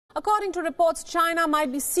According to reports, China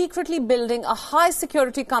might be secretly building a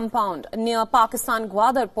high-security compound near Pakistan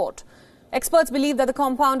Gwadar port. Experts believe that the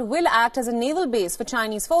compound will act as a naval base for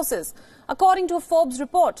Chinese forces. According to a Forbes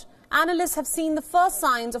report, analysts have seen the first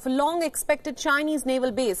signs of a long-expected Chinese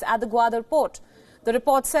naval base at the Gwadar port. The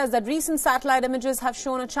report says that recent satellite images have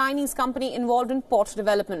shown a Chinese company involved in port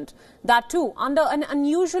development, that too under an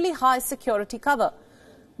unusually high security cover.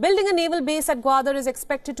 Building a naval base at Gwadar is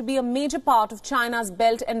expected to be a major part of China's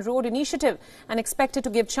Belt and Road Initiative and expected to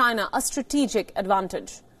give China a strategic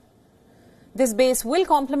advantage. This base will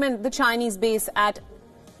complement the Chinese base at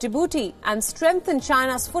Djibouti and strengthen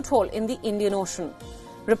China's foothold in the Indian Ocean.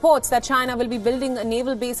 Reports that China will be building a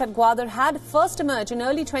naval base at Gwadar had first emerged in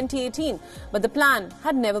early 2018, but the plan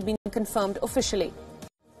had never been confirmed officially.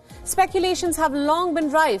 Speculations have long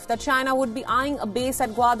been rife that China would be eyeing a base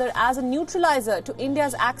at Gwadar as a neutralizer to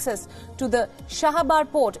India's access to the Shahabar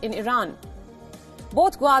port in Iran.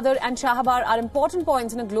 Both Gwadar and Shahabar are important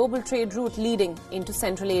points in a global trade route leading into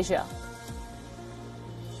Central Asia.